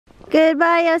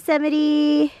Goodbye,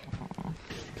 Yosemite.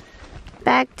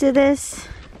 Back to this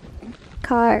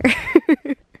car.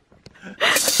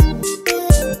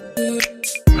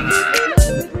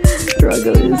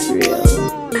 Struggle is real.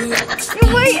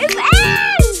 Wait, it's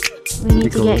in! We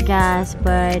need to get gas,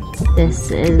 but this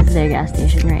is their gas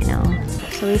station right now.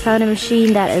 So we found a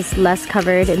machine that is less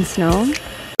covered in snow.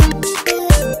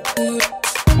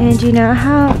 And you know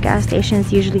how gas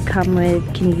stations usually come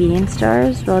with convenience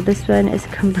stores? Well, this one is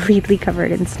completely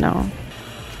covered in snow.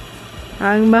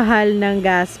 Ang mahal ng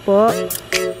gas po.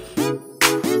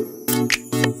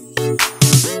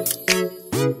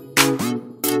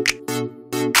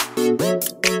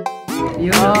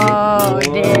 Oh,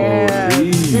 damn.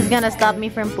 This is gonna stop me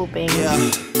from pooping. Yeah.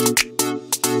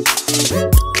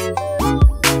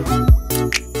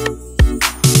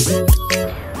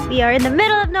 We are in the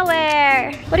middle of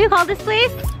nowhere. What do you call this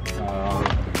place?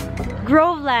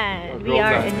 Groveland. We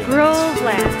are in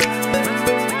Groveland.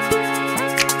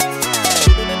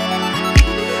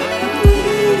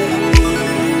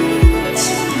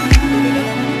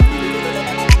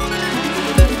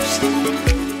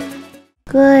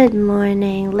 Good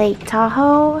morning, Lake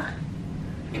Tahoe.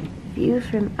 View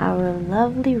from our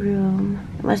lovely room.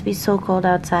 It must be so cold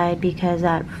outside because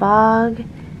that fog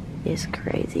is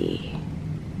crazy.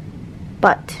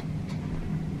 But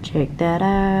check that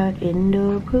out,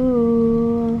 indoor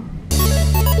pool.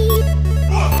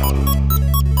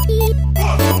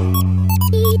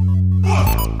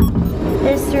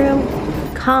 This room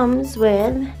comes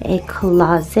with a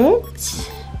closet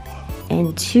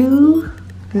and 2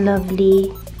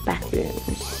 lovely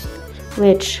bathrooms,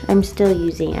 which I'm still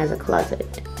using as a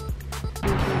closet.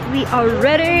 We are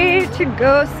ready to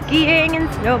go skiing and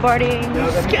snowboarding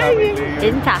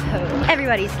in Tahoe.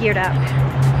 Everybody's geared up.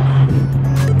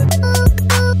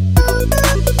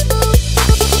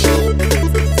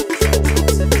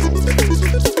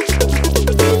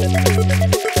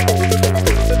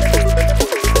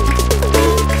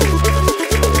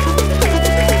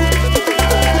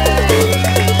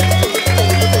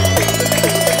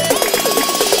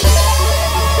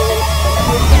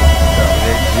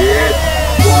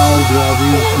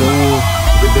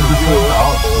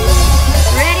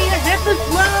 Ready to hit the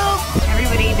slope!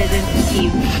 Everybody doesn't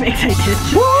seem excited.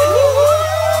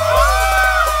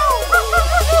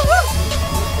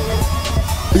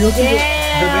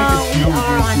 Damn, we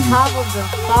are on top of the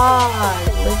fog.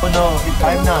 Oh no,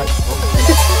 I'm not.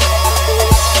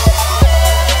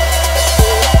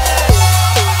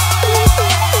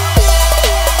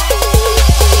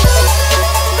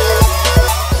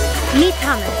 Meet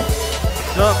Thomas.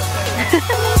 No.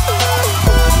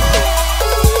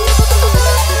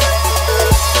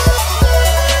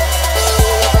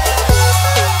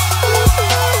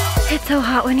 It's so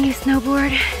hot when you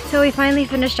snowboard. So we finally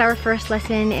finished our first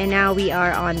lesson and now we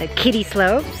are on the kiddie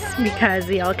slopes because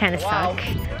we all kind of suck.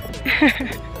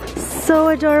 So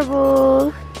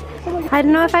adorable. I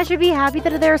don't know if I should be happy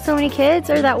that there are so many kids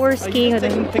or that we're skiing with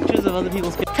them. Pictures of other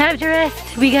people's kids. Time to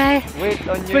rest. We're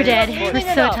dead.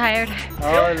 We're so tired.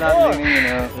 Oh, not living, you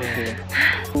know. Okay.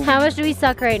 How much do we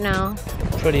suck right now?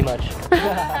 Pretty much.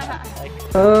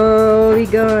 Oh, we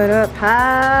going up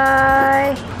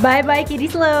high. Bye bye kiddie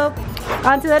slope.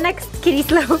 On to the next kiddie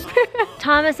slope.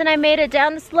 Thomas and I made it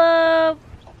down the slope.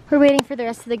 We're waiting for the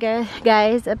rest of the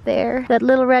guys up there. That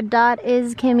little red dot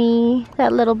is Kimmy.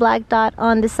 That little black dot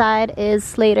on the side is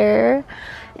Slater.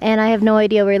 And I have no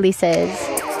idea where Lisa is.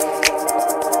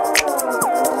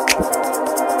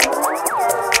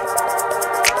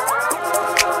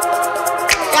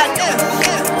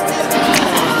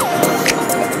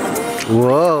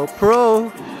 Whoa, pro.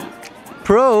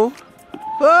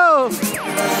 Whoa.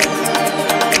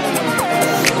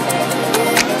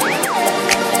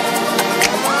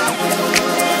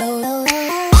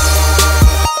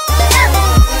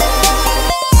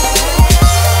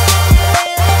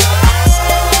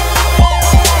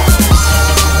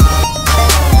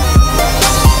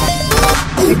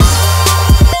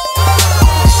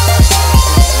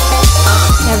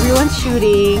 Everyone's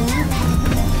shooting.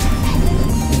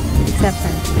 Except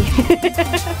Frankie.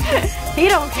 He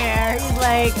don't care. He's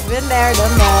like, been there,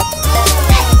 done that.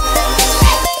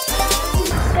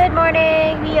 Good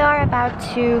morning. We are about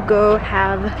to go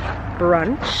have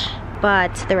brunch,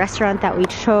 but the restaurant that we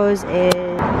chose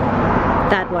is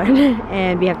that one,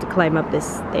 and we have to climb up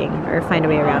this thing or find a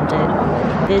way around it.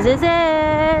 This is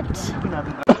it.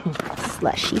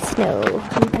 Slushy snow.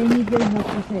 I need your help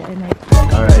with it. And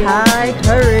Alright. hi,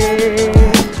 courage.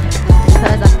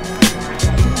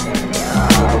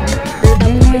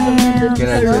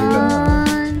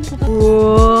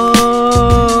 Whoa!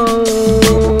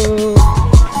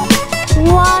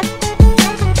 What the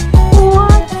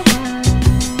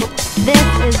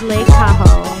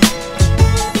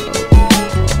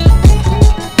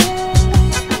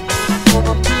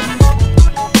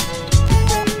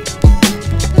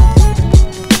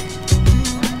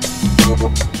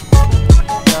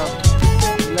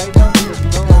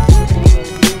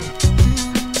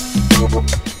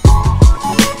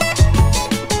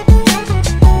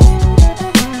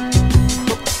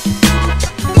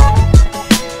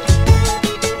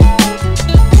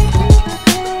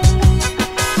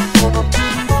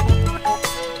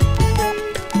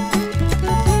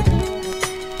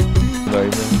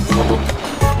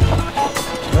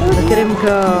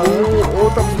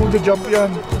jump yan.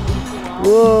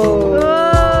 Whoa!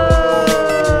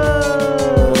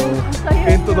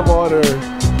 Into the water.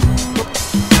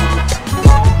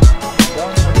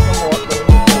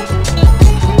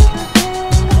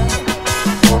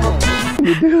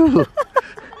 You do.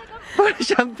 Parang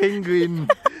siyang penguin.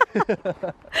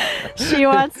 She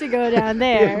wants to go down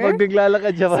there. Pag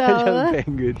naglalakad siya, parang So, siyang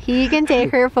penguin. he can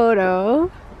take her photo,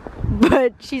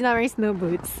 but she's not wearing snow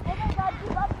boots.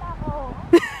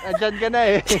 Andyan ka na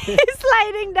eh. He's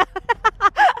sliding down.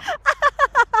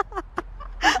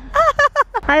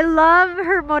 I love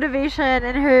her motivation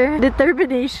and her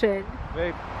determination.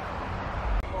 Wait.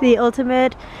 The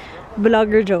ultimate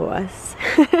vlogger joas.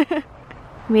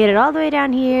 Made it all the way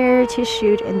down here to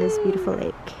shoot in this beautiful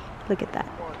lake. Look at that.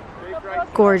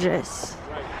 Gorgeous.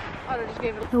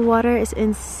 The water is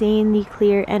insanely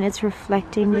clear and it's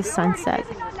reflecting the sunset.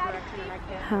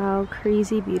 How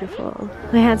crazy beautiful.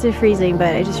 My hands are freezing,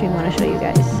 but I just really want to show you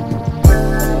guys.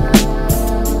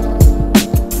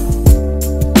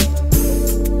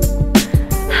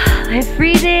 I'm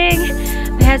freezing.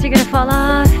 My hands are gonna fall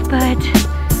off, but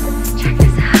check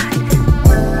this out.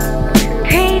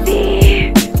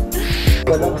 Crazy.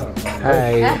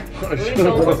 Hi.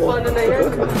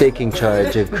 Taking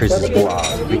charge of Kryz's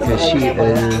vlog because she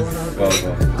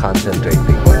is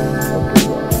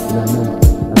concentrating.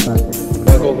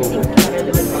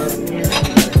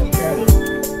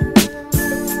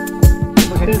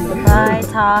 Bye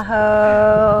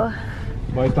Tahoe.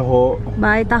 Bye Tahoe.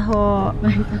 Bye Tahoe.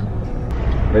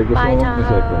 Bye Bye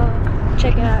Tahoe.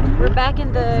 Check it out. We're back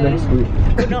in the Next week.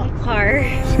 car.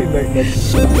 See you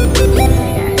next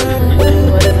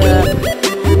What is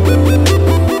up?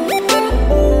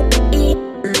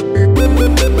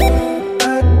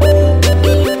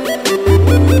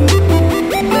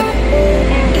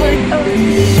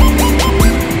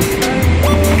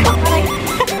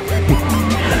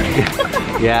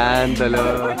 Yan,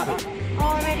 talo.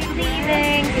 Already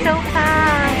leaving so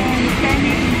fast.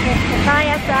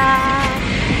 Bye, Asa.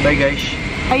 Bye guys.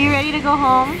 Are you ready to go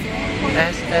home?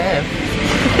 SF.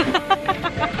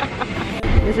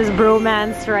 This is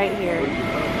bromance right here.